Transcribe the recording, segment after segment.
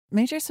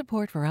Major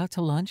support for Out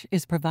to Lunch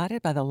is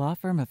provided by the law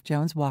firm of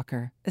Jones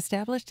Walker,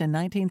 established in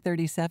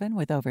 1937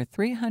 with over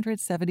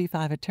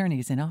 375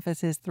 attorneys in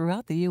offices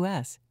throughout the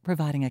U.S.,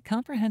 providing a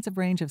comprehensive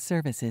range of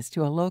services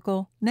to a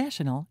local,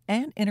 national,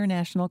 and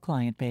international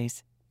client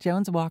base.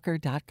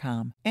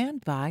 JonesWalker.com,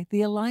 and by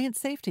the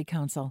Alliance Safety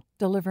Council,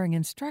 delivering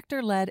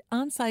instructor-led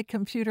on-site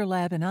computer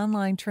lab and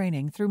online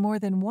training through more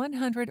than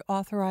 100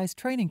 authorized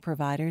training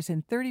providers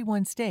in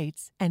 31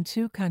 states and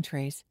 2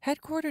 countries.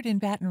 Headquartered in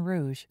Baton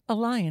Rouge,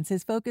 Alliance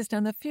is focused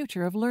on the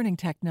future of learning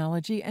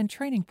technology and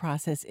training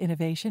process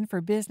innovation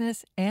for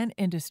business and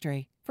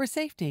industry, for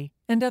safety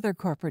and other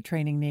corporate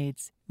training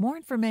needs. More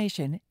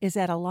information is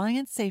at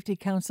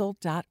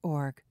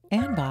alliancesafetycouncil.org,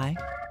 and by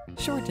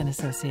Short &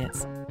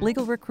 Associates,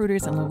 legal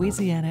recruiters in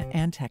Louisiana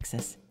and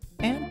Texas.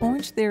 And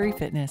Orange Theory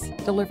Fitness,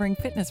 delivering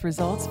fitness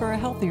results for a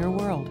healthier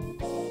world.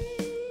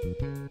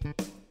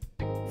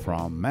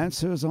 From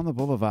Mansur's on the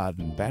Boulevard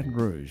in Baton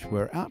Rouge,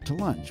 we're out to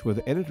lunch with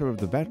editor of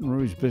the Baton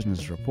Rouge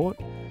Business Report,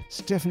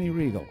 Stephanie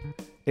Riegel.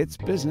 It's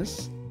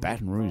business,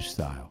 Baton Rouge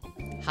style.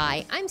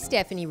 Hi, I'm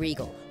Stephanie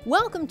Riegel.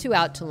 Welcome to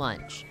Out to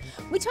Lunch.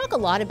 We talk a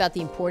lot about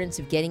the importance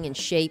of getting in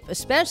shape,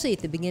 especially at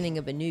the beginning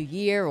of a new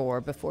year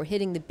or before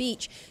hitting the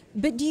beach.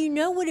 But do you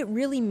know what it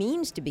really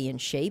means to be in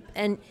shape?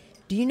 And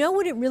do you know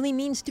what it really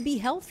means to be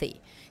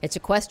healthy? It's a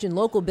question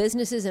local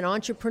businesses and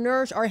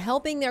entrepreneurs are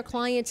helping their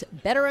clients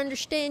better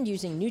understand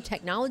using new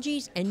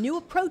technologies and new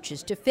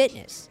approaches to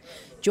fitness.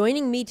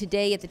 Joining me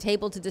today at the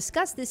table to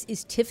discuss this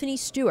is Tiffany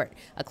Stewart,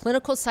 a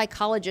clinical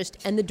psychologist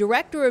and the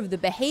director of the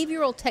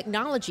Behavioral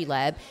Technology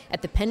Lab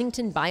at the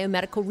Pennington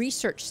Biomedical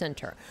Research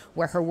Center,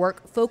 where her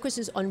work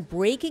focuses on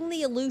breaking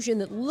the illusion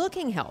that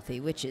looking healthy,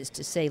 which is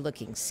to say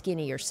looking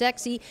skinny or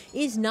sexy,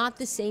 is not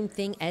the same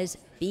thing as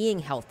being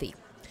healthy.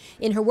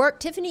 In her work,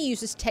 Tiffany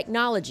uses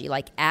technology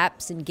like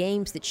apps and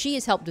games that she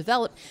has helped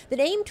develop that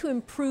aim to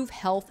improve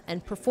health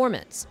and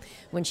performance.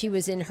 When she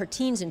was in her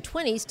teens and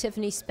 20s,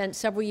 Tiffany spent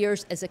several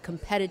years as a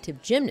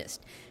competitive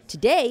gymnast.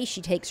 Today,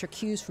 she takes her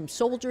cues from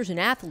soldiers and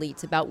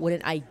athletes about what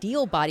an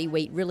ideal body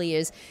weight really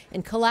is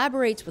and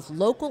collaborates with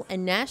local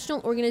and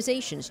national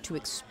organizations to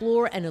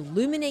explore and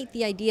illuminate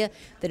the idea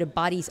that a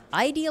body's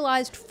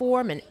idealized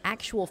form and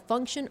actual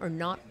function are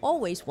not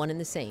always one and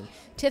the same.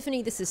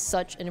 Tiffany, this is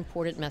such an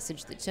important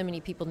message that so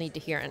many people need to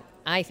hear, and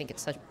I think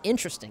it's such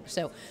interesting.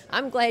 So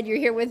I'm glad you're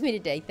here with me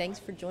today. Thanks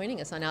for joining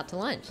us on Out to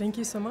Lunch. Thank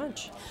you so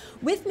much.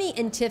 With me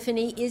and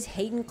Tiffany is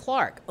Hayden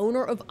Clark,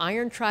 owner of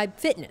Iron Tribe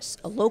Fitness,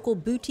 a local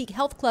boutique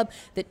health club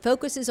that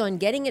focuses on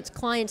getting its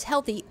clients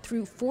healthy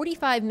through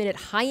 45-minute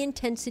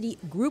high-intensity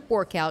group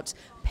workouts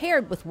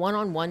paired with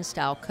one-on-one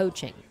style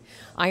coaching.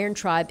 Iron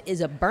Tribe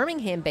is a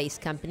Birmingham-based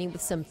company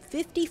with some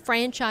 50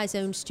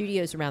 franchise-owned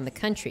studios around the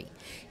country.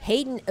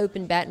 Hayden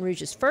opened Baton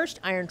Rouge's first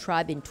Iron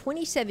Tribe in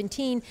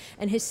 2017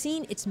 and has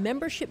seen its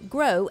membership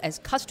grow as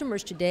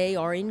customers today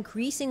are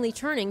increasingly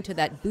turning to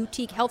that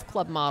boutique health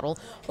club model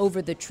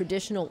over the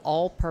traditional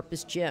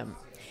all-purpose gym.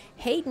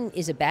 Hayden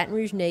is a Baton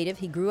Rouge native.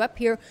 He grew up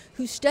here,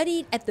 who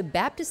studied at the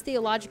Baptist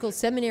Theological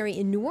Seminary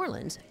in New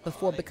Orleans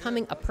before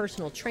becoming a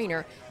personal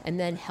trainer and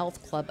then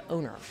health club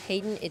owner.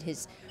 Hayden, it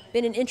has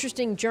been an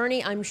interesting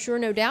journey, I'm sure,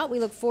 no doubt. We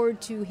look forward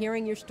to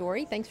hearing your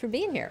story. Thanks for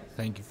being here.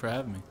 Thank you for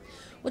having me.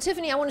 Well,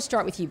 Tiffany, I want to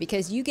start with you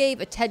because you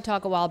gave a TED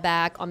Talk a while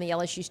back on the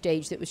LSU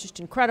stage that was just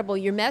incredible.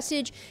 Your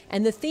message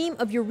and the theme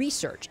of your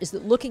research is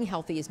that looking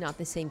healthy is not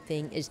the same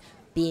thing as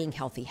being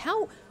healthy.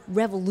 How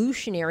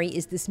revolutionary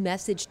is this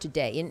message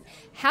today, and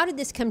how did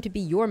this come to be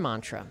your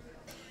mantra?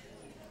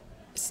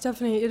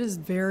 Stephanie, it is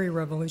very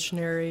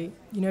revolutionary.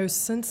 You know,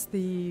 since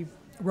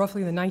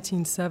roughly the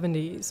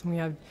 1970s, when we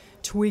have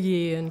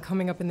Twiggy and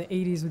coming up in the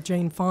 80s with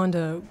Jane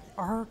Fonda,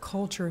 our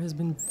culture has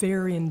been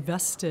very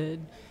invested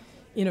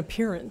in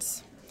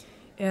appearance.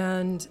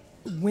 And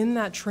when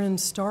that trend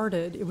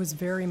started, it was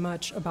very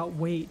much about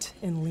weight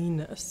and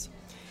leanness.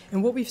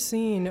 And what we've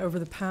seen over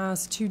the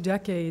past 2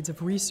 decades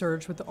of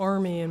research with the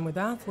Army and with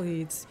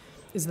athletes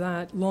is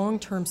that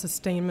long-term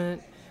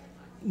sustainment,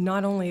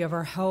 not only of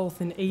our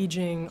health and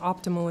aging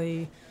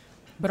optimally,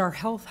 but our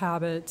health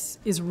habits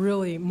is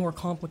really more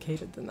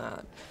complicated than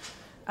that.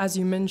 As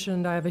you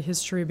mentioned, I have a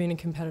history of being a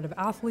competitive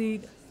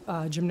athlete.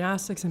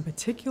 Gymnastics in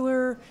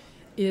particular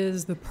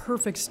is the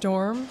perfect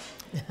storm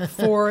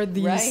for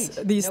these Right.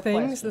 these No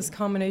things, question. this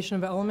combination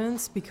of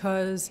elements,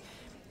 because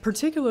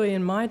particularly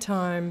in my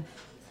time,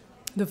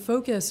 the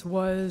focus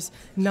was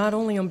not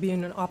only on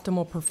being an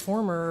optimal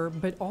performer,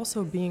 but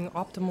also being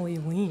optimally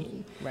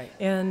lean. Right.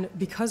 And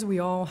because we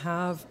all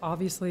have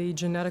obviously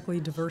genetically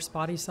diverse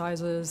body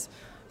sizes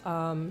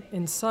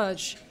and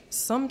such,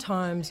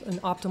 sometimes an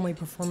optimally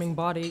performing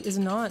body is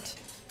not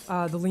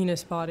the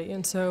leanest body.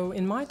 And so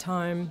in my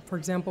time, for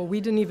example, we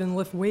didn't even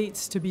lift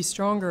weights to be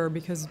stronger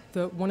because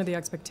one of the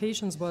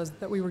expectations was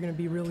that we were going to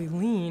be really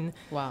lean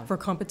Wow. for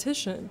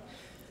competition.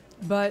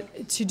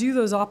 But to do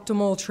those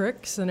optimal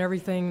tricks and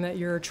everything that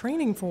you're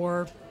training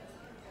for,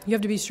 you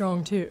have to be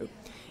strong too.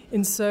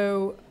 And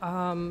so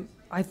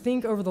I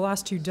think over the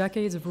last 2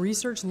 decades of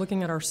research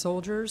looking at our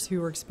soldiers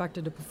who are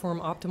expected to perform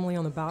optimally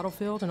on the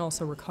battlefield and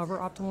also recover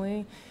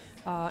optimally,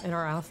 in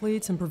our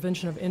athletes and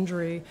prevention of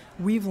injury,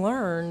 we've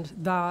learned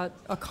that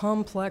a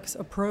complex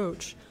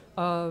approach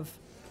of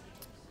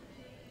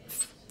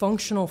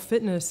functional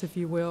fitness, if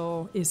you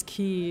will, is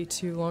key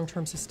to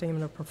long-term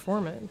sustainment of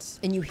performance.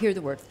 And you hear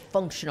the word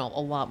functional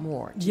a lot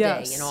more today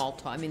Yes. in all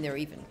time. I mean, there are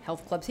even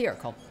health clubs here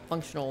called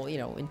functional,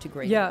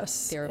 integrated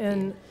Yes, therapy.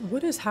 and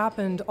what has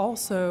happened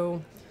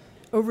also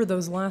over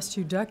those last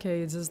 2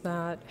 decades is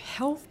that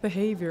health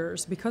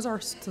behaviors, because our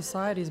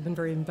society has been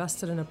very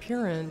invested in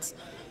appearance,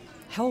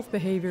 health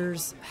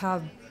behaviors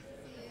have,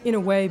 in a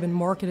way, been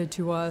marketed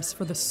to us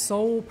for the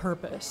sole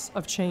purpose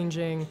of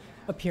changing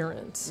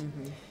appearance.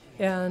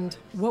 And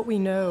what we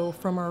know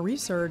from our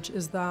research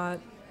is that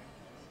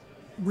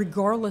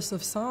regardless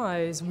of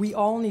size, we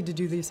all need to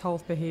do these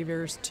health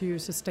behaviors to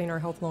sustain our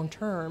health long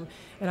term.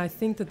 And I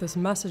think that this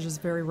message is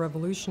very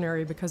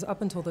revolutionary because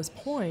up until this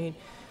point,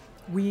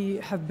 we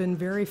have been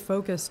very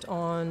focused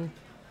on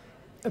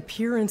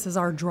appearance as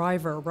our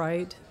driver,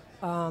 right,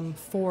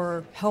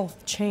 for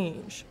health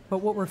change. But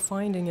what we're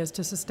finding is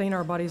to sustain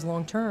our bodies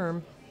long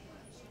term,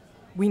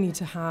 we need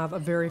to have a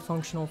very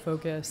functional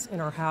focus in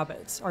our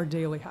habits, our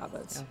daily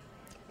habits. Yeah.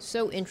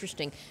 So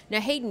interesting. Now,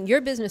 Hayden, your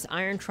business,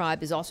 Iron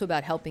Tribe, is also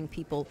about helping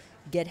people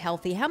get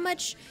healthy. How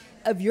much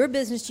of your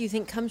business do you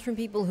think comes from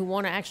people who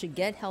want to actually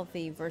get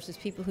healthy versus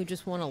people who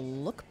just want to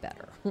look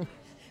better?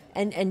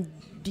 and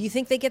do you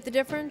think they get the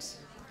difference?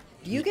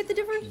 Do you get the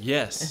difference?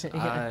 Yes.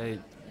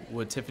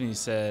 What Tiffany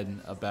said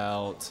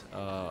about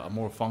a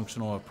more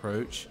functional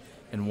approach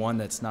and one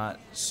that's not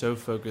so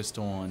focused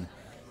on,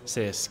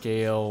 say, a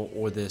scale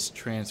or this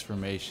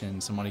transformation,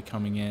 somebody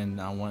coming in,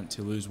 I want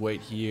to lose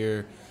weight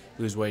here.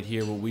 What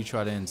we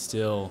try to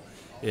instill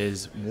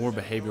is more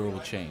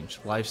behavioral change,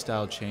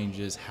 lifestyle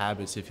changes,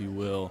 habits, if you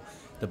will.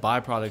 The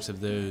byproducts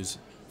of those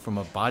from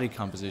a body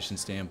composition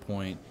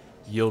standpoint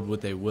yield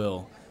what they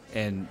will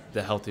and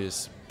the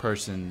healthiest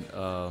person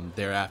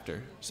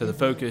thereafter. So the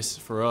focus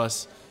for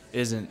us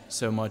isn't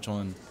so much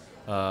on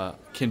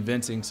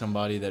convincing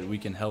somebody that we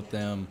can help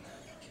them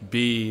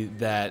be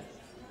that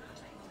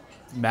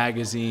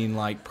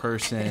magazine-like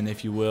person,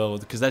 if you will,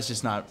 because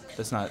that's not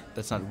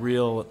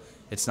real.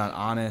 It's not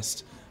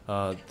honest.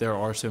 There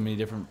are so many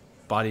different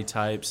body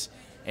types,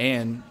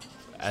 and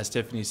as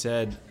Tiffany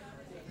said,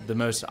 the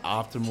most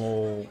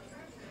optimal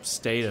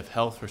state of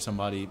health for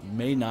somebody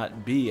may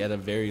not be at a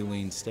very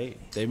lean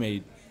state. They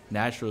may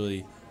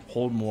naturally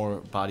hold more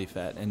body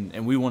fat,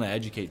 and we want to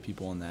educate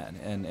people on that.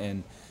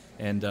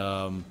 And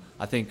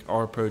I think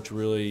our approach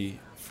really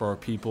for our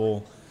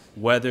people,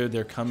 whether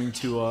they're coming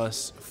to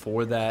us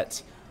for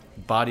that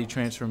body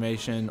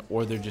transformation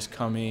or they're just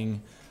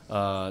coming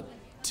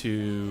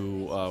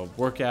to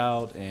work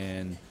out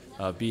and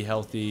be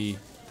healthy,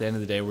 at the end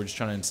of the day, we're just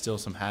trying to instill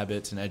some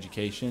habits and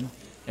education.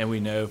 And we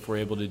know if we're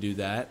able to do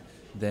that,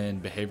 then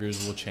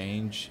behaviors will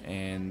change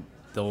and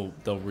they'll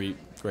reap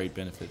great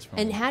benefits from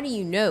it. And how do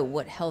you know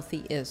what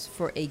healthy is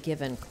for a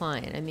given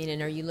client? I mean,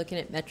 and are you looking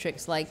at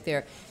metrics like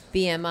their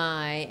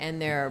BMI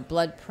and their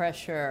blood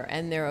pressure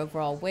and their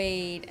overall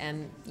weight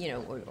and,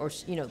 or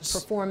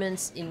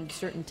performance in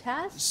certain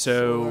tests?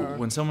 So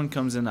when someone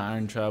comes into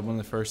Iron Tribe, one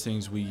of the first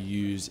things we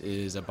use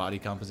is a body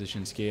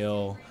composition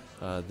scale.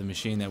 The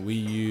machine that we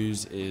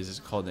use is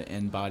called the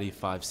InBody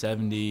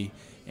 570,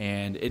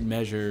 and it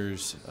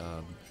measures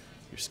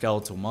your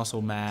skeletal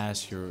muscle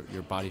mass, your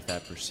body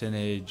fat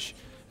percentage.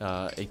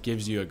 It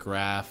gives you a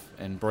graph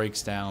and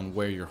breaks down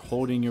where you're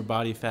holding your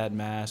body fat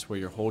mass, where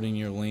you're holding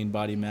your lean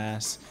body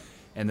mass.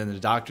 And then the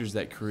doctors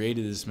that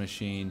created this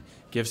machine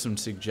give some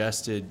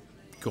suggested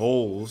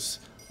goals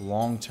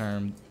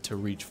long-term to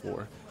reach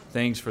for,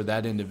 things for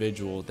that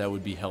individual that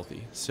would be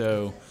healthy.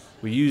 So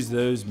we use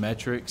those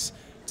metrics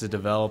to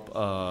develop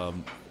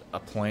a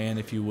plan,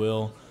 if you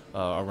will,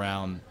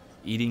 around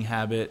eating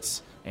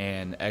habits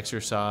and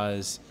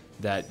exercise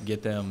that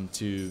get them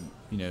to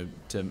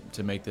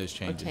make those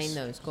changes. Attain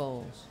those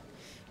goals.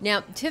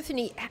 Now,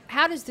 Tiffany,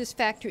 how does this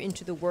factor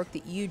into the work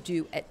that you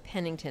do at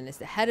Pennington? As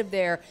the head of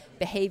their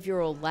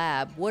behavioral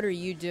lab, what are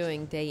you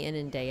doing day in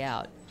and day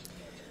out?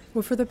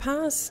 Well, for the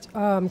past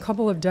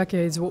couple of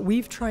decades, what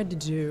we've tried to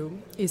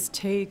do is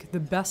take the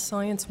best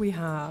science we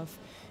have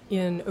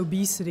in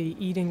obesity,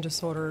 eating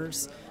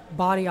disorders,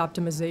 body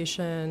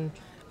optimization,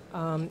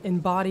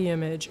 and body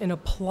image, and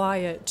apply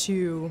it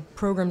to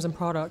programs and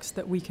products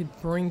that we could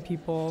bring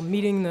people,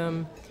 meeting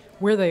them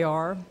where they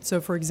are. So,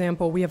 for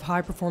example, we have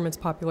high-performance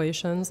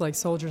populations like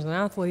soldiers and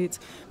athletes,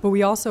 but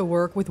we also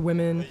work with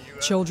women,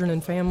 children,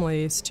 and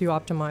families to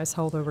optimize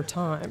health over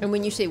time. And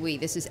when you say we,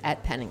 this is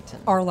at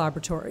Pennington? Our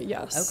laboratory,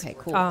 yes. Okay,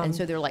 cool. And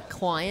so they're like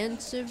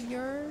clients of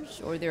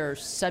yours, or they're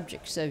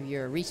subjects of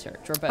your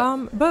research, or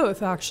both?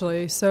 Both,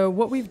 actually. So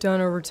what we've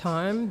done over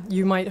time,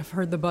 you might have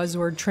heard the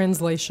buzzword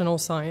translational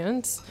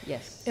science.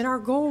 Yes. And our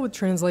goal with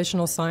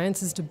translational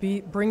science is to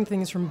bring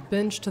things from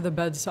bench to the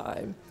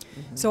bedside.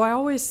 Mm-hmm. So I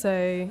always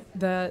say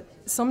that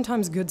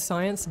sometimes good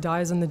science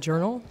dies in the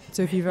journal.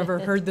 So if you've ever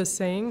heard this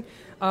saying,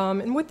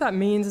 and what that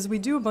means is we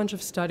do a bunch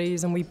of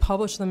studies and we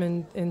publish them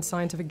in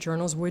scientific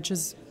journals, which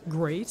is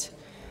great.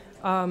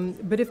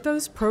 But if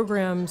those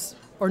programs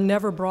are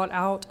never brought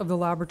out of the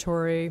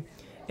laboratory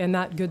and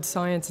that good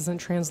science isn't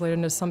translated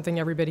into something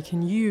everybody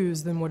can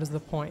use, then what is the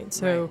point?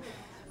 So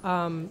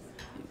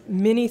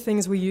many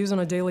things we use on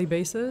a daily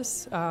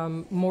basis,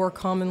 more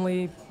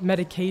commonly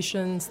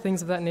medications,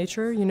 things of that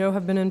nature,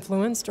 have been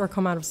influenced or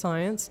come out of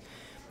science.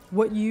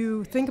 What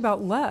you think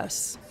about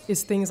less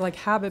is things like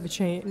habit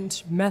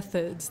change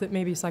methods that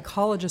maybe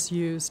psychologists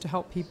use to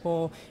help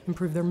people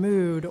improve their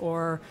mood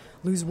or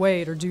lose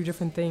weight or do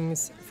different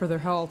things for their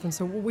health. And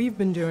so what we've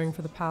been doing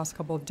for the past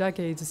couple of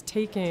decades is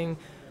taking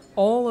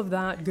all of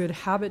that good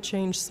habit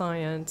change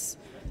science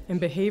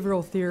and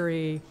behavioral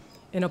theory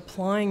and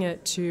applying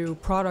it to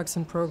products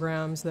and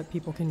programs that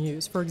people can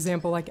use. For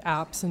example, like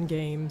apps and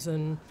games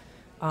and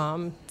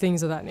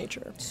things of that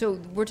nature. So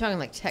we're talking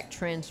like tech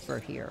transfer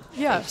here,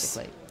 yes.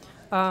 basically.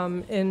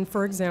 And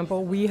for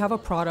example, we have a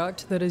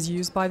product that is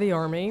used by the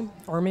Army,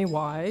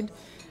 Army-wide.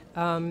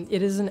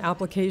 It is an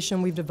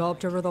application we've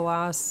developed over the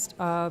last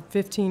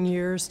 15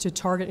 years to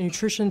target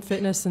nutrition,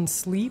 fitness, and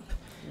sleep,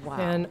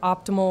 and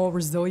optimal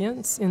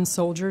resilience in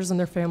soldiers and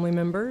their family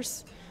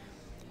members.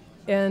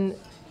 And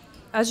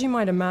as you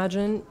might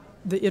imagine,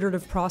 the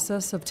iterative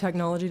process of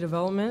technology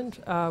development,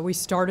 we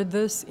started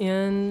this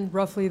in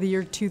roughly the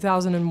year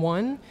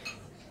 2001.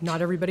 Not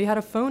everybody had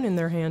a phone in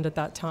their hand at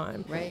that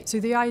time. Right.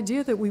 So the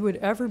idea that we would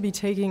ever be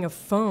taking a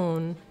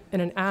phone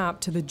and an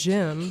app to the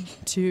gym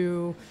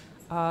to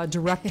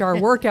direct our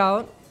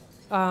workout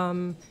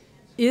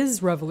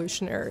is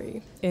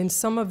revolutionary. And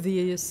some of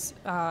these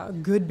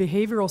good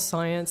behavioral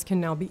science can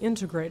now be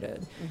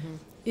integrated. Mm-hmm.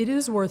 It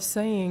is worth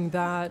saying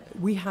that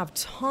we have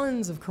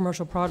tons of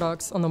commercial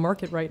products on the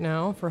market right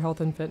now for health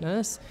and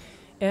fitness,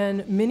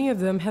 and many of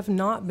them have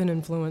not been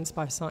influenced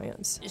by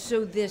science.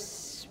 So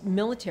this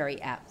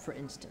military app, for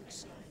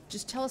instance,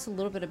 just tell us a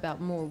little bit about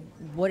more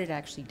what it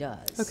actually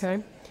does.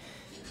 Okay.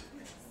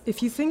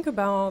 If you think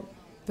about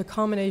the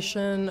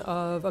combination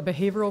of a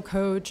behavioral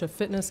coach, a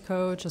fitness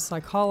coach, a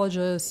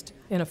psychologist,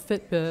 and a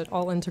Fitbit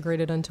all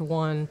integrated into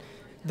one,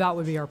 that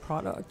would be our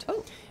product.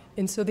 Oh.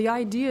 And so the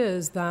idea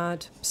is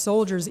that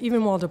soldiers,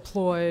 even while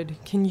deployed,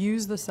 can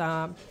use this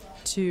app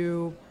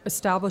to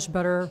establish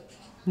better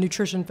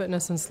nutrition,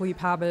 fitness, and sleep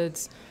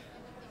habits,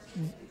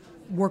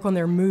 work on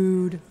their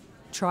mood,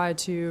 try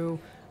to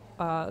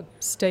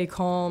stay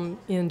calm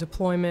in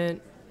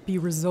deployment, be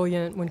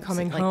resilient when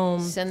coming home.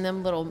 Send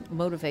them little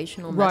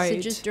motivational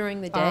messages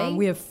during the day?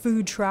 We have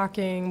food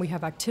tracking, we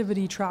have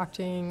activity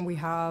tracking, we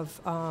have,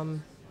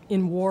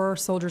 in war,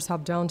 soldiers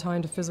have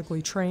downtime to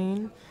physically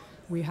train.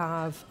 We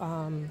have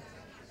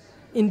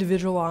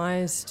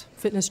individualized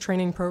fitness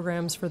training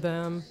programs for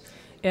them.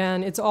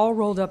 And it's all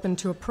rolled up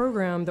into a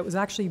program that was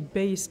actually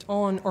based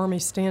on Army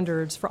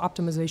standards for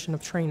optimization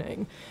of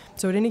training.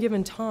 So at any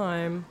given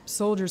time,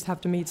 soldiers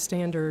have to meet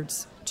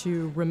standards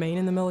to remain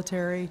in the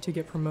military, to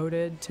get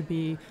promoted, to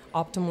be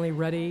optimally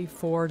ready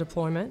for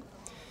deployment.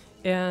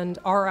 And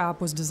our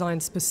app was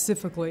designed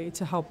specifically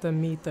to help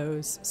them meet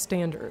those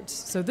standards.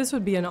 So this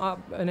would be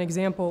an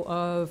example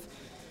of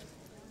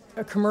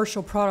a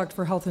commercial product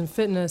for health and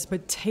fitness,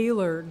 but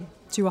tailored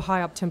to a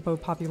high up-tempo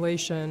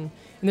population.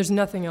 And there's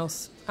nothing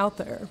else out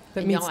there that meets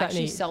that need. And y'all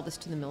actually sell this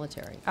to the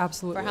military?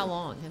 Absolutely. For how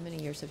long? How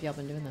many years have y'all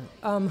been doing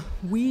that?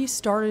 We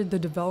started the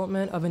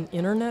development of an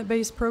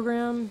internet-based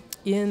program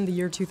in the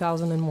year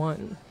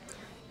 2001.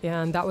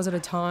 And that was at a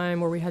time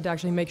where we had to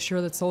actually make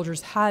sure that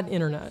soldiers had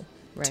internet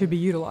to be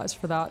utilized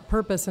for that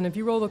purpose. And if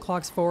you roll the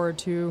clocks forward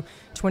to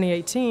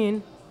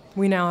 2018,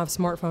 we now have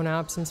smartphone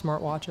apps and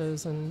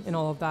smartwatches and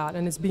all of that,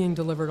 and it's being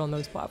delivered on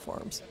those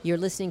platforms. You're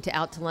listening to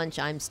Out to Lunch.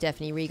 I'm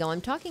Stephanie Regal.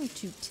 I'm talking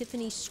to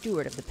Tiffany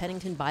Stewart of the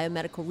Pennington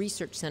Biomedical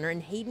Research Center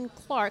and Hayden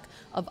Clark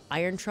of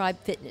Iron Tribe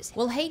Fitness.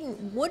 Well,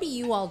 Hayden, what do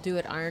you all do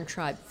at Iron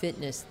Tribe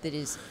Fitness that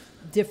is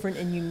different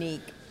and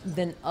unique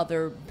than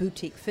other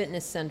boutique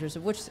fitness centers,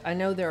 of which I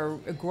know there are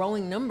a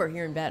growing number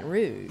here in Baton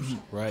Rouge?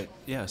 Right.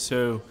 Yeah.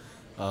 So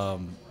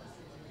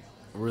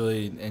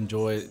really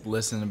enjoy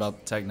listening about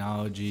the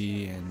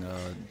technology, and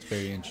it's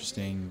very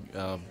interesting.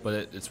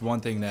 But it's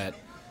one thing that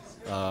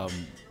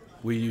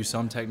we use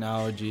some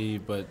technology,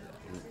 but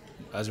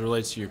as it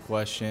relates to your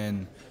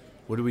question,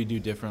 what do we do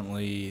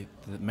differently?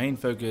 The main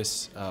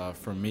focus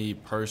for me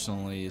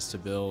personally is to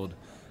build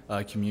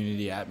a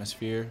community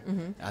atmosphere.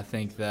 Mm-hmm. I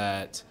think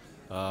that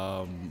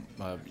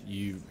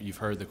you've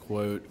heard the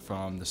quote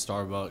from the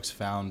Starbucks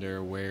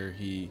founder where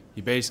he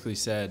basically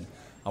said,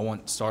 I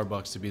want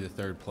Starbucks to be the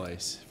third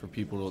place for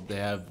people. They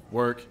have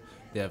work,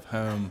 they have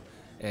home,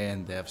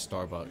 and they have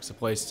Starbucks. A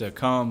place to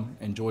come,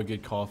 enjoy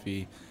good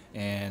coffee,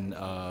 and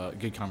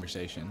good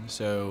conversation.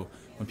 So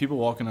when people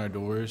walk in our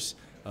doors,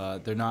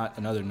 they're not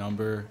another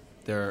number.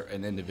 They're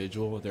an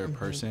individual. They're a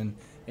person.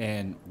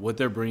 And what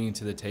they're bringing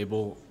to the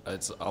table,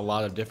 it's a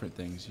lot of different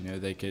things. You know,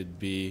 they could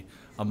be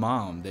a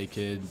mom. They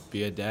could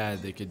be a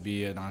dad. They could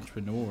be an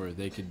entrepreneur.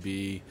 They could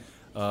be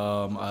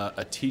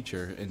a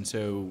teacher. And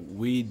so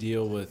we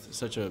deal with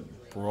such a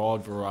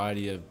broad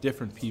variety of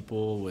different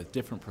people with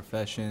different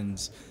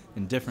professions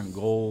and different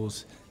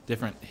goals,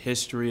 different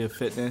history of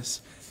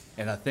fitness.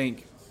 And I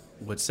think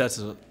what sets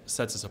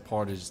us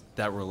apart is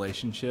that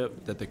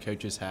relationship that the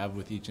coaches have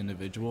with each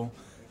individual,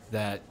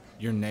 that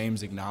your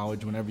name's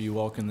acknowledged whenever you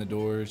walk in the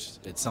doors.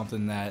 It's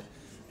something that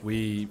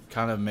we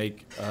kind of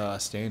make a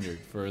standard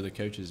for the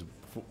coaches.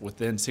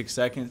 Within 6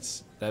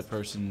 seconds, that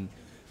person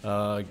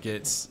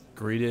gets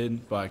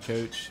greeted by a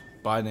coach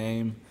by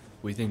name.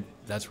 We think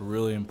that's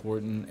really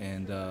important,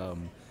 and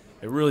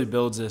it really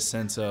builds a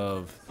sense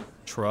of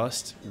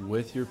trust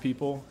with your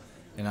people.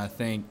 And I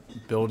think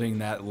building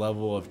that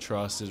level of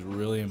trust is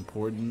really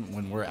important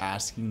when we're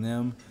asking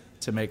them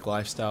to make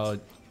lifestyle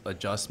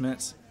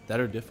adjustments that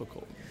are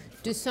difficult.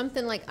 Does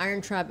something like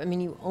Iron Tribe, I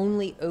mean, you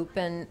only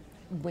open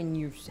when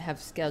you have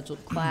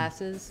scheduled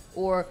classes,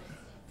 or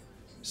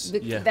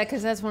Yeah.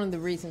 because that's one of the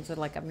reasons that,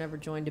 like, I've never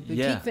joined a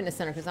boutique fitness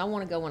center, because I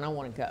want to go when I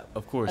want to go.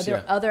 Of course, Are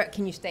there yeah. other?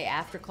 Can you stay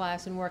after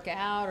class and work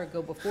out, or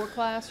go before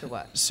class, or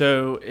what?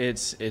 So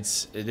it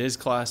is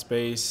class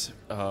based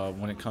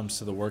when it comes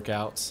to the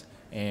workouts,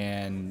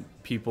 and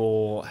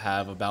people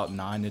have about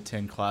 9 to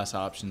 10 class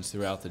options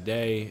throughout the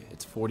day.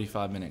 It's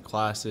 45-minute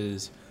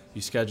classes.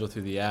 You schedule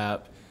through the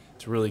app.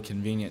 It's really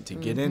convenient to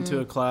get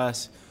into a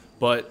class,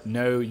 but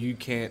no, you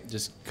can't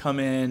just come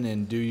in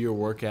and do your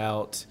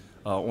workout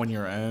on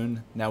your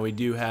own. Now, we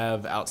do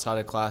have outside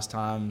of class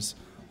times.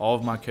 All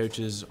of my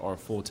coaches are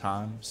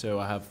full-time, so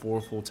I have 4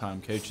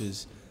 full-time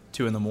coaches,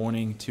 2 in the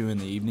morning, 2 in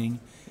the evening,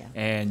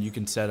 and you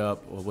can set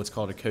up what's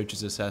called a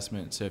coach's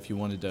assessment. So if you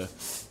wanted to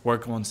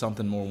work on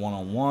something more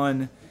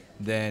one-on-one,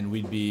 then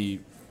we'd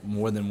be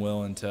more than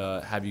willing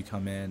to have you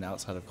come in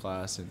outside of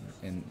class,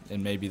 and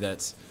maybe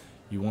that's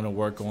you want to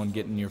work on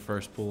getting your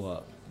first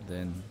pull-up,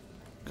 then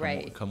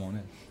come on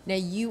in. Now,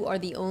 you are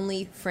the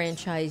only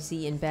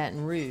franchisee in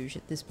Baton Rouge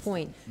at this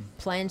point.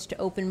 Plans to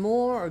open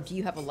more, or do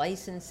you have a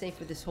license, say,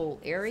 for this whole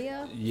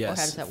area? Yes, or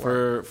how does that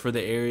work? For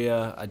the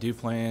area, I do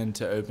plan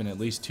to open at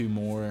least 2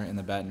 more in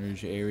the Baton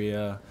Rouge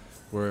area.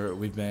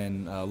 We've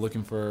been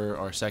looking for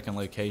our second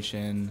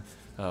location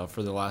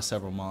for the last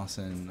several months,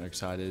 and are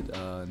excited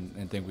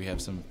and think we have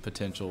some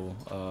potential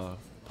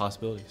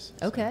possibilities.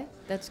 Okay,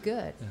 that's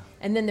good. Yeah.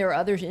 And then there are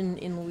others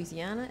in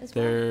Louisiana as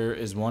well? There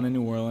is one in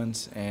New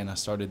Orleans, and I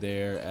started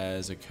there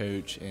as a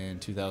coach in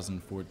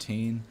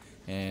 2014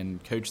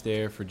 and coached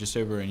there for just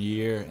over a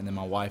year. And then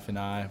my wife and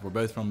I were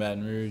both from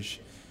Baton Rouge.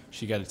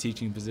 She got a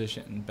teaching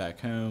position back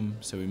home,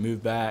 so we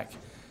moved back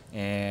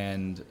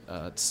and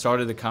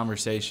started the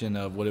conversation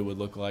of what it would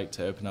look like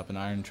to open up an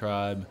Iron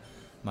Tribe.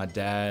 My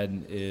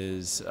dad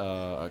is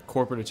a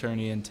corporate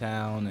attorney in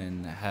town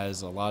and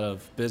has a lot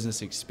of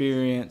business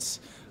experience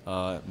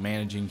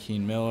managing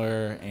Keene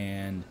Miller,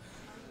 and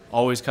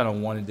always kind of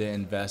wanted to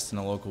invest in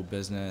a local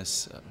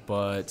business,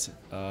 but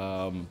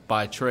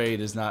by trade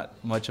is not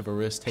much of a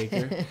risk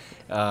taker,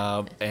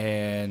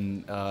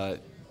 and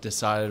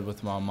decided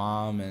with my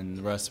mom and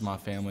the rest of my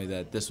family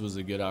that this was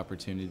a good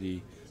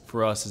opportunity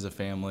for us as a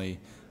family,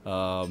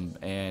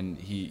 and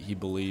he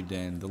believed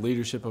in the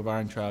leadership of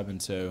Iron Tribe,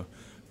 and so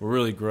we're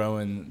really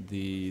growing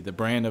the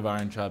brand of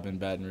Iron Tribe in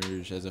Baton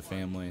Rouge as a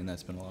family, and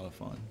that's been a lot of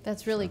fun.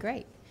 That's really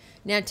great.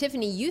 Now,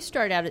 Tiffany, you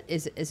started out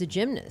as a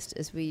gymnast,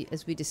 as we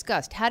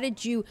discussed. How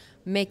did you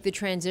make the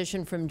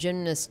transition from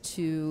gymnast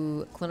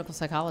to clinical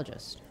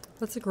psychologist?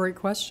 That's a great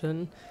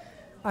question.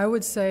 I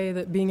would say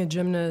that being a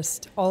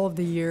gymnast, all of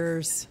the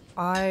years,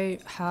 I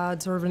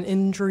had sort of an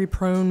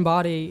injury-prone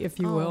body, if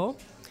you will,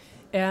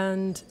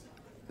 and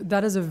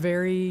that is a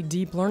very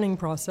deep learning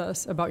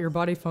process about your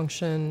body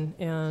function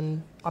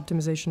and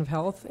optimization of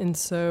health. And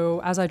so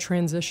as I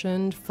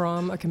transitioned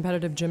from a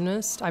competitive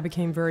gymnast, I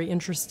became very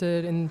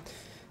interested in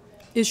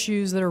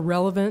issues that are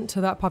relevant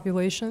to that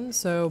population.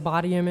 So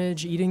body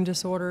image, eating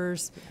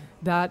disorders,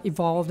 that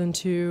evolved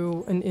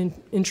into an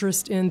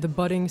interest in the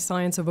budding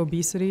science of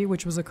obesity,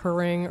 which was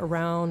occurring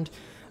around,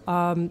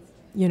 the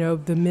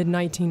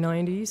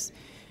mid-1990s.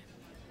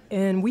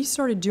 And we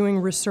started doing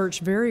research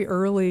very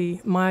early.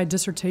 My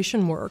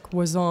dissertation work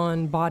was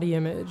on body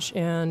image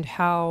and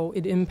how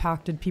it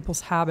impacted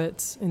people's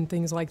habits and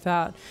things like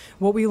that.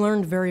 What we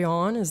learned very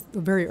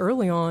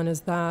early on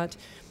is that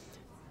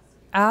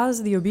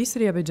as the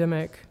obesity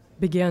epidemic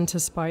began to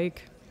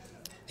spike,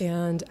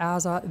 and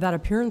as that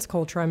appearance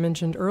culture I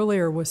mentioned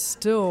earlier was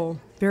still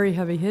very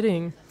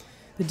heavy-hitting,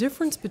 the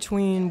difference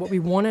between what we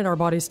wanted our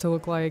bodies to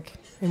look like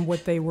and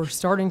what they were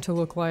starting to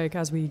look like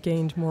as we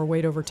gained more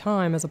weight over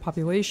time as a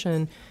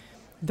population,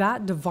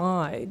 that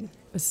divide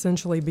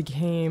essentially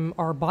became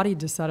our body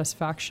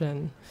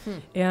dissatisfaction.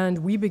 And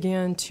we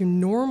began to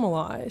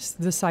normalize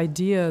this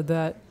idea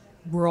that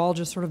we're all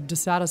just sort of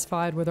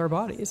dissatisfied with our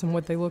bodies and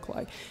what they look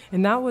like.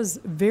 And that was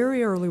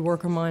very early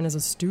work of mine as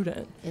a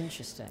student.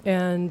 Interesting.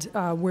 And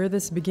where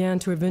this began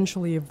to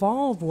eventually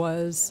evolve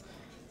was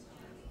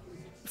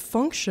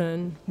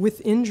function with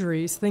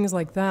injuries, things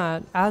like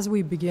that. As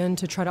we begin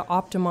to try to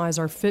optimize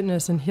our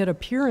fitness and hit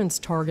appearance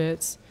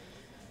targets,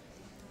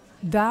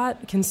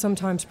 that can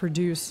sometimes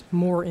produce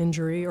more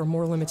injury or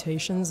more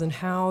limitations, and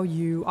how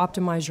you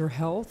optimize your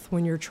health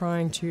when you're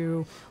trying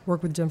to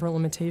work with different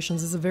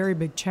limitations is a very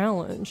big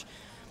challenge.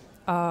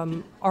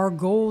 our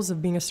goals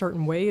of being a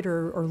certain weight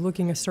or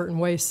looking a certain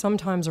way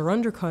sometimes are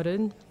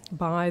undercutted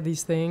by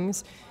these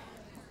things.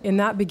 And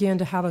that began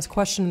to have us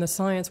question the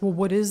science, well,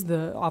 what is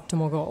the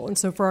optimal goal? And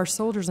so for our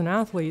soldiers and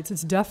athletes,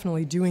 it's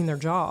definitely doing their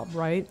job,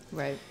 right?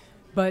 Right.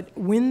 But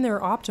when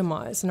they're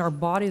optimized and our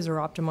bodies are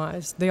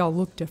optimized, they all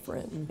look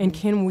different. Mm-hmm. And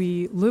can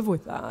we live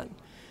with that?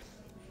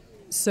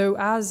 So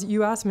as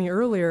you asked me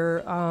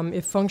earlier,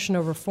 if function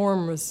over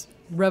form was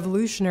a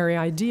revolutionary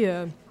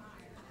idea,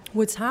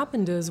 what's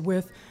happened is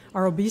with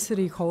our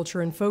obesity culture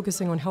and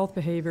focusing on health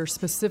behavior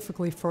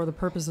specifically for the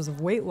purposes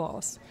of weight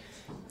loss,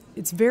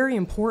 it's very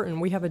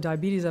important. We have a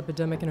diabetes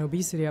epidemic and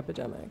obesity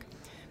epidemic.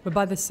 But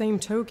by the same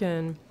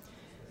token,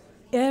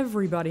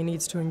 everybody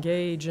needs to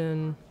engage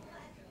in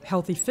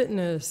healthy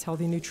fitness,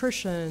 healthy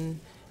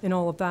nutrition, and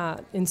all of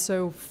that. And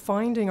so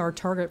finding our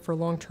target for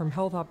long-term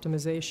health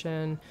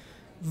optimization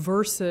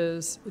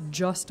versus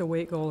just a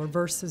weight goal or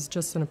versus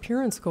just an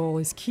appearance goal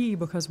is key,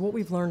 because what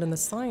we've learned in the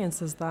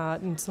science is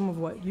that, and some of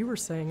what you were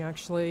saying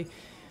actually,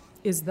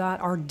 is that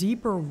our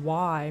deeper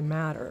why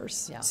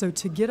matters. Yeah. So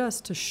to get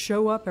us to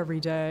show up every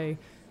day,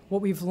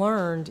 what we've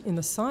learned in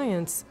the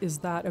science is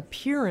that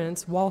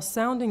appearance, while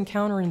sounding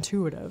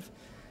counterintuitive,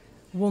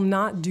 will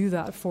not do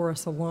that for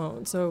us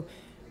alone. So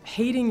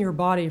hating your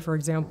body, for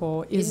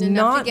example, is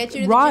not to get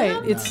you to right.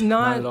 the gym? It's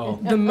not not at all.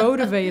 the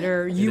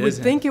motivator you would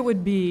isn't. think it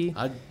would be.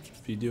 I'd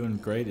be doing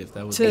great if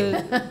that was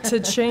To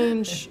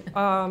change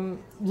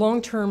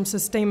long-term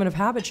sustainment of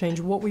habit change.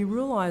 What we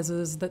realize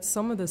is that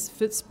some of this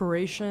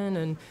fitspiration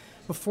and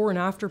before and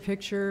after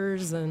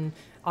pictures and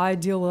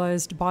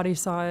idealized body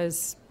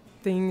size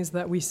things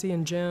that we see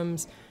in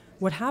gyms,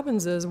 what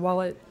happens is,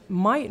 while it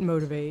might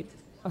motivate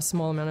a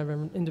small amount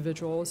of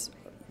individuals,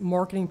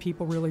 marketing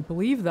people really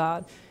believe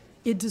that,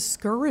 it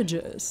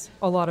discourages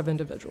a lot of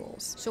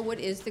individuals. So what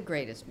is the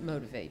greatest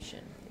motivation?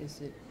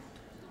 Is it?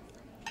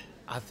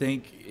 I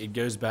think it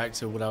goes back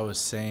to what I was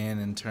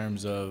saying in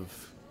terms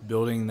of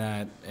building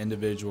that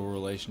individual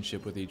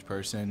relationship with each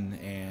person,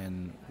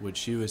 and what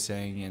she was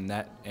saying,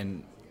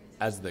 and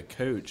as the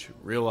coach,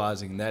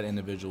 realizing that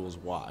individual's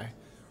why.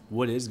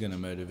 What is going to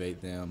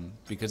motivate them?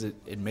 Because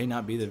it may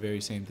not be the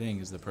very same thing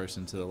as the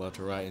person to the left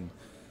or right, and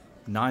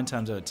 9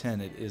 times out of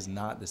 10, it is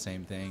not the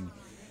same thing.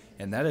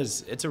 And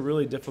it's a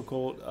really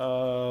difficult,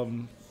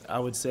 I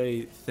would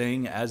say,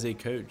 thing as a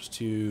coach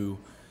to,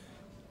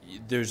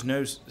 there's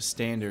no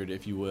standard,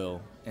 if you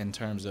will, in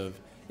terms of,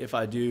 if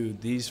I do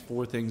these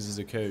 4 things as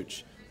a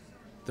coach,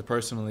 the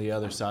person on the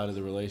other side of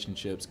the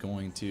relationship's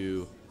going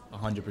to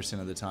 100%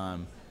 of the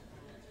time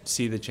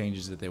see the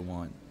changes that they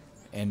want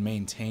and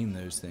maintain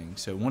those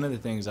things. So one of the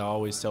things I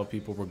always tell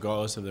people,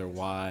 regardless of their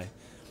why,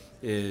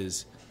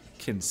 is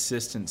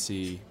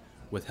consistency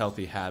with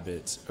healthy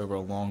habits over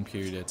a long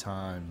period of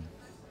time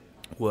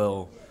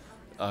will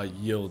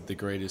yield the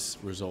greatest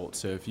results.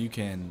 So if you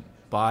can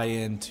buy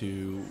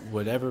into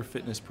whatever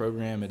fitness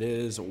program it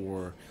is,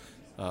 or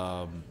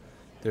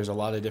there's a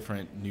lot of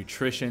different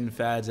nutrition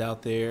fads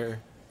out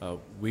there.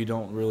 We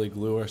don't really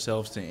glue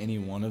ourselves to any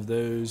one of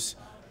those.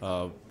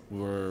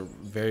 We're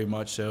very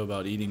much so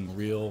about eating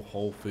real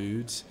whole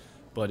foods.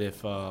 But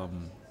if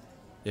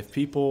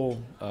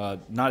people,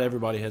 not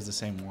everybody has the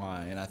same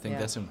why, and I think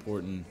that's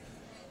important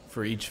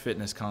for each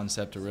fitness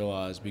concept to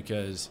realize,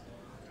 because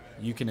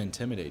you can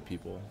intimidate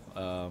people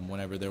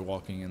whenever they're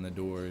walking in the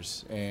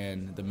doors.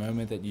 And the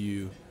moment that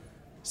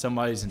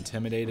somebody's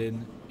intimidated,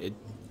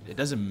 it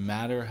doesn't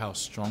matter how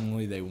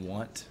strongly they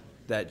want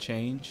that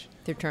change.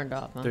 They're turned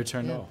off. Huh? They're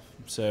turned off.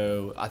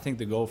 So I think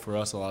the goal for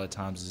us a lot of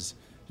times is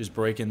just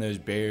breaking those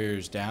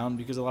barriers down,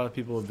 because a lot of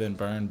people have been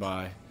burned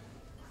by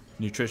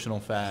nutritional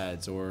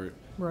fads or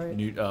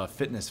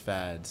fitness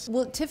fads.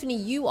 Well, Tiffany,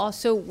 you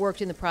also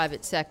worked in the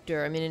private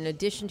sector. I mean, in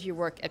addition to your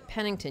work at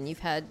Pennington, you've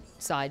had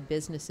side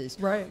businesses.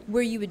 Right.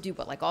 Where you would do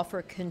what, like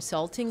offer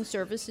consulting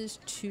services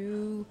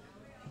to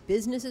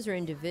businesses or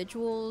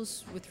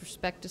individuals with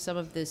respect to some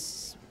of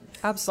this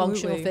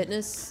functional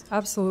fitness?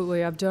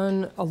 Absolutely. I've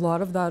done a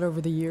lot of that over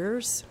the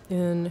years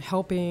in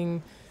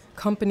helping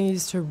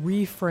companies to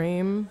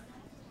reframe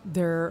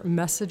their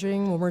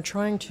messaging when we're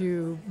trying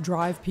to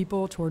drive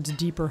people towards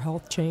deeper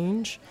health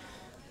change.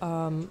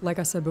 Like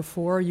I said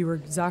before, you were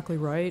exactly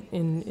right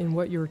in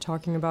what you were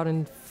talking about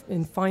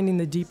in finding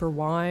the deeper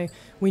why.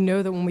 We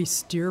know that when we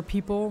steer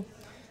people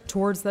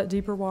towards that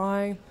deeper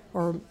why,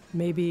 or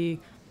maybe,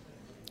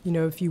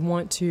 if you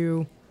want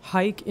to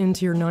hike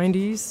into your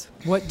 90s,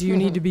 what do you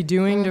need to be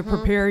doing to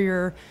prepare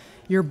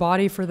your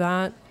body for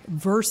that,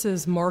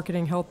 versus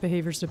marketing health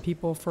behaviors to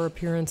people for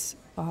appearance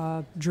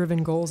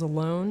driven goals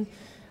alone.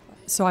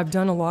 So I've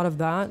done a lot of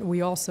that.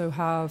 We also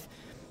have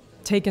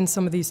taken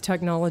some of these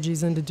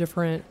technologies into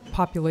different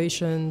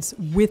populations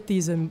with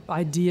these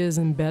ideas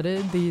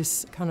embedded,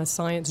 these kind of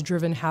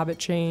science-driven habit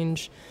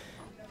change.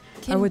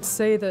 I would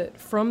say that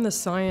from the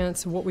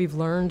science, what we've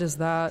learned is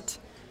that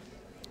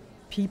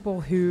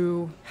people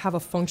who have a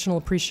functional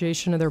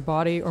appreciation of their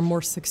body are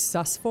more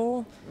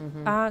successful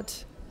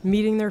at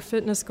meeting their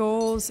fitness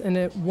goals,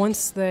 and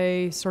once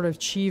they sort of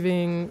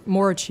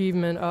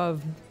achievement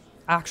of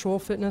actual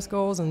fitness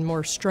goals and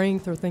more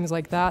strength or things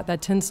like that,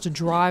 that tends to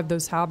drive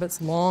those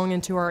habits long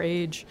into our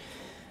age,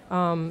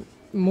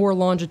 more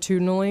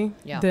longitudinally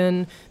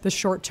than the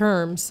short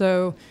term.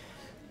 So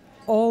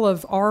all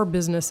of our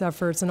business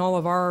efforts and all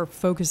of our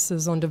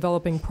focuses on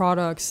developing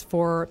products,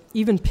 for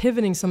even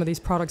pivoting some of these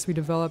products we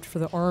developed for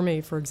the Army,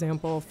 for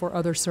example, for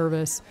other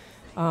service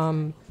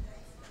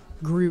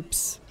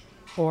groups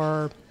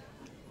or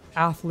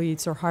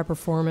athletes or high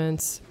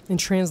performance, and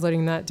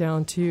translating that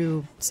down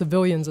to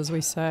civilians, as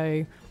we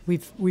say,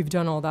 we've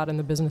done all that in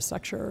the business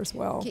sector as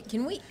well.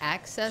 Can we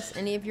access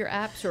any of your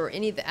apps, or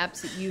any of the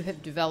apps that you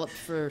have developed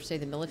for, say,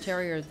 the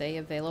military? Are they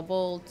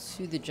available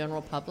to the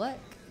general public?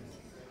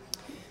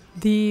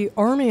 The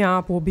Army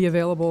app will be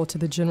available to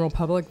the general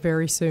public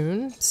very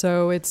soon.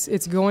 So it's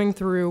going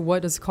through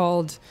what is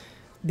called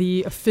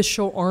the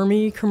official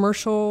Army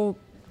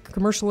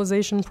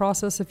commercialization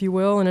process, if you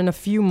will. And in a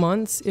few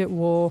months, it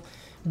will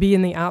be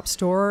in the App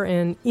Store,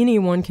 and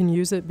anyone can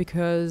use it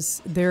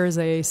because there is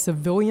a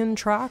civilian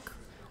track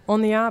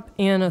on the app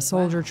and a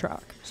soldier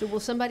track. So will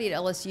somebody at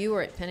LSU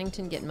or at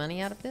Pennington get money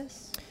out of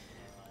this?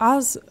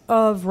 As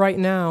of right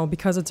now,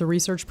 because it's a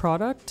research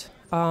product,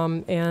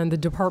 and the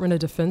Department of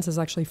Defense has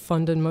actually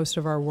funded most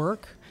of our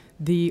work,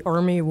 the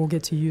Army will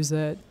get to use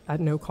it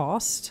at no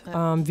cost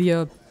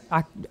via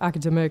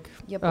academic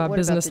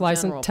business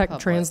license tech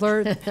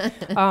translator.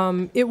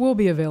 It will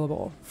be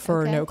available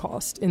for no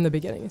cost in the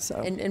beginning. So,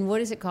 and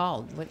what is it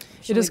called?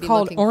 It is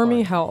called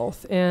Army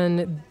Health,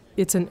 and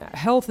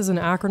health is an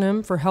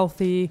acronym for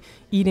Healthy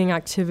Eating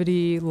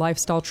Activity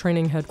Lifestyle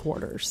Training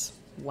Headquarters.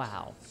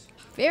 Wow.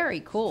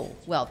 Very cool.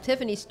 Well,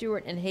 Tiffany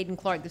Stewart and Hayden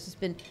Clark, this has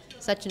been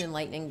such an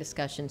enlightening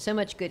discussion, so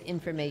much good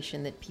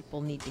information that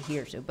people need to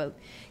hear. So both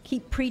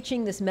keep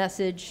preaching this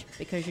message,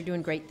 because you're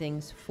doing great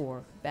things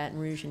for Baton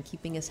Rouge and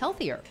keeping us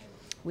healthier.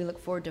 We look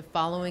forward to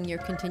following your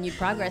continued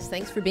progress.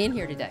 Thanks for being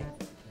here today.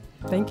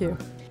 Thank you.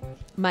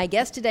 My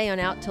guests today on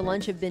Out to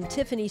Lunch have been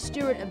Tiffany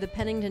Stewart of the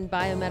Pennington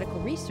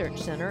Biomedical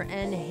Research Center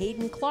and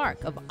Hayden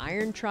Clark of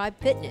Iron Tribe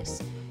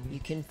Fitness. You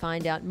can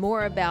find out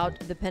more about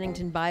the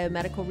Pennington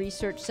Biomedical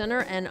Research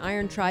Center and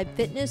Iron Tribe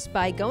Fitness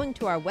by going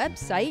to our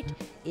website,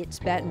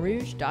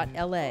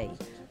 itsbatonrouge.la.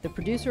 The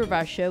producer of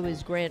our show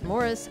is Grant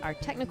Morris. Our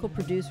technical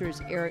producer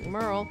is Eric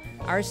Merle.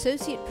 Our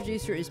associate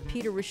producer is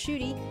Peter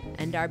Raschuti.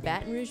 And our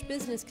Baton Rouge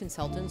business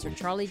consultants are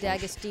Charlie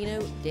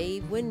D'Agostino,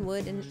 Dave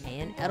Winwood, and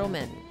Ann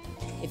Edelman.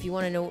 If you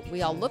want to know what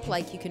we all look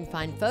like, you can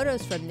find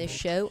photos from this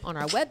show on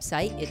our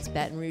website,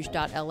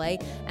 itsbatonrouge.la,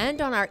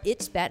 and on our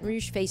It's Baton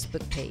Rouge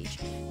Facebook page.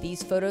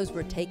 These photos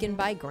were taken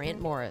by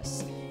Grant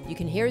Morris. You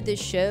can hear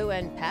this show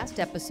and past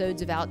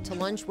episodes of Out to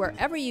Lunch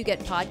wherever you get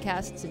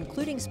podcasts,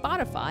 including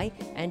Spotify,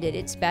 and at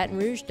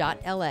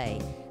itsbatonrouge.la.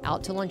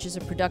 Out to Lunch is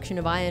a production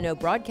of INO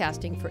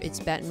Broadcasting for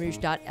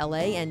itsbatonrouge.la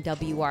and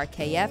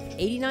WRKF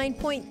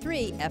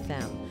 89.3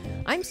 FM.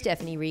 I'm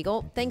Stephanie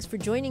Riegel. Thanks for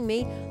joining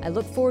me. I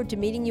look forward to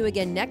meeting you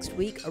again next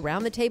week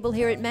around the table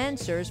here at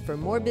Mansur's for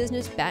more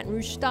business Baton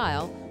Rouge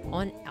style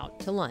on Out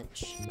to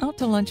Lunch. Out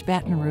to Lunch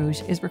Baton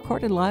Rouge is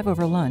recorded live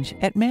over lunch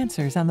at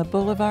Mansur's on the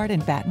Boulevard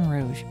in Baton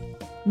Rouge.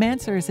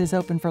 Mansur's is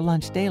open for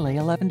lunch daily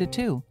 11 to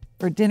 2,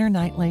 for dinner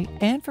nightly,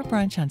 and for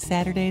brunch on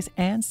Saturdays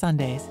and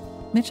Sundays.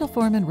 Mitchell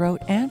Foreman wrote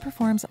and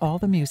performs all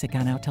the music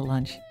on Out to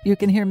Lunch. You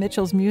can hear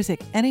Mitchell's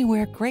music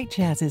anywhere great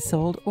jazz is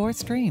sold or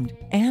streamed,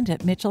 and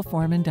at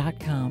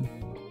mitchellforeman.com.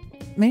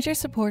 Major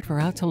support for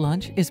Out to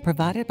Lunch is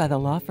provided by the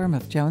law firm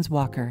of Jones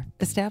Walker,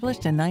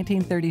 established in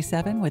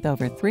 1937 with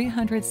over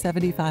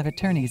 375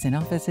 attorneys in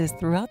offices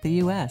throughout the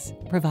U.S.,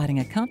 providing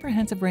a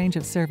comprehensive range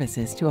of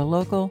services to a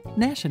local,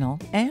 national,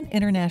 and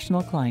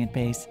international client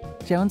base.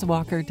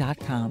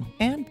 JonesWalker.com.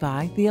 And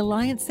by the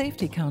Alliance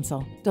Safety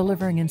Council,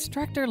 delivering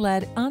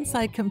instructor-led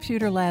on-site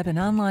computer lab and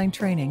online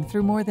training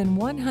through more than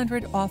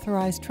 100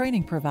 authorized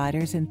training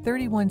providers in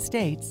 31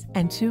 states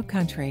and 2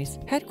 countries.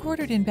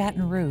 Headquartered in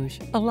Baton Rouge,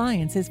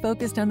 Alliance is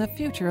focused on the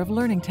future of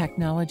learning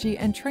technology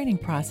and training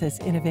process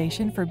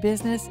innovation for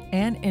business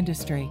and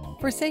industry,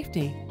 for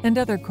safety and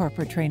other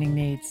corporate training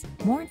needs.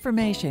 More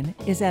information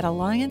is at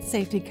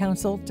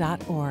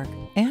alliancesafetycouncil.org.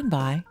 And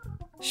by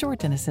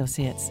Shorten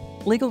Associates,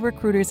 legal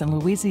recruiters in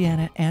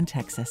Louisiana and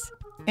Texas.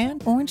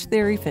 And Orange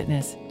Theory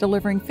Fitness,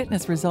 delivering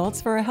fitness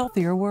results for a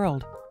healthier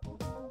world.